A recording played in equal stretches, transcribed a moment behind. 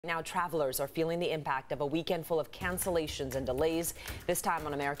Now travelers are feeling the impact of a weekend full of cancellations and delays. This time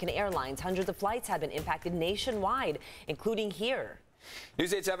on American Airlines, hundreds of flights have been impacted nationwide, including here.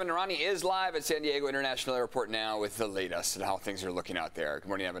 News 8 7 Ronnie is live at San Diego International Airport now with the latest and how things are looking out there. Good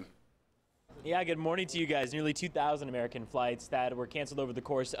morning, Evan. Yeah, good morning to you guys. Nearly 2,000 American flights that were canceled over the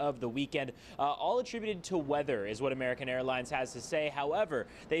course of the weekend, all attributed to weather is what American Airlines has to say. However,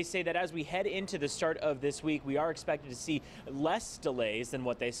 they say that as we head into the start of this week, we are expected to see less delays than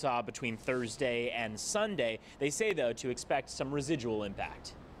what they saw between Thursday and Sunday. They say, though, to expect some residual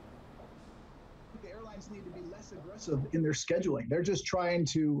impact. The airlines need to be less aggressive in their scheduling. They're just trying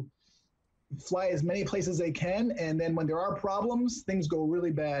to fly as many places as they can, and then when there are problems, things go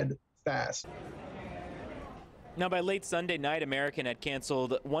really bad fast. Now, by late Sunday night, American had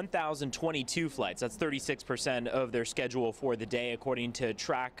canceled 1,022 flights. That's 36% of their schedule for the day, according to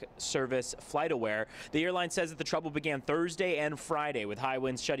track service FlightAware. The airline says that the trouble began Thursday and Friday, with high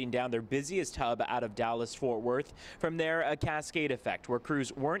winds shutting down their busiest hub out of Dallas-Fort Worth. From there, a cascade effect where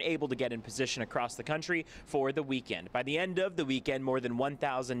crews weren't able to get in position across the country for the weekend. By the end of the weekend, more than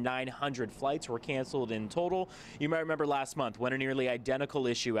 1,900 flights were canceled in total. You might remember last month when a nearly identical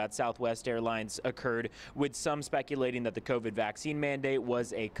issue at Southwest Airlines occurred, with some speculating that the COVID vaccine mandate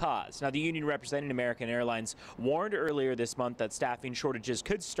was a cause. Now, the union representing American Airlines warned earlier this month that staffing shortages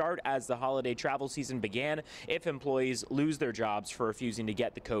could start as the holiday travel season began if employees lose their jobs for refusing to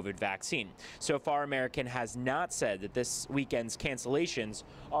get the COVID vaccine. So far, American has not said that this weekend's cancellations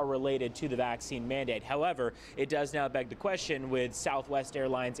are related to the vaccine mandate. However, it does now beg the question, with Southwest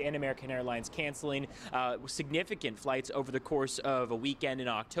Airlines and American Airlines canceling significant flights over the course of a weekend in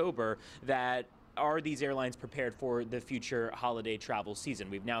October, that are these airlines prepared for the future holiday travel season?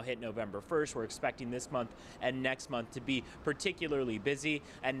 We've now hit November 1st. We're expecting this month and next month to be particularly busy,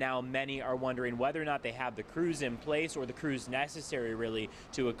 and now many are wondering whether or not they have the crews in place or the crews necessary really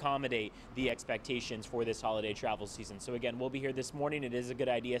to accommodate the expectations for this holiday travel season. So again, we'll be here this morning. It is a good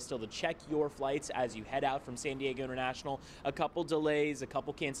idea still to check your flights as you head out from San Diego International. A couple delays, a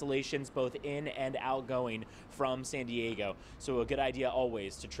couple cancellations, both in and outgoing from San Diego. So a good idea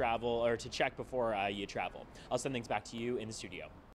always to travel or to check before you travel. I'll send things back to you in the studio.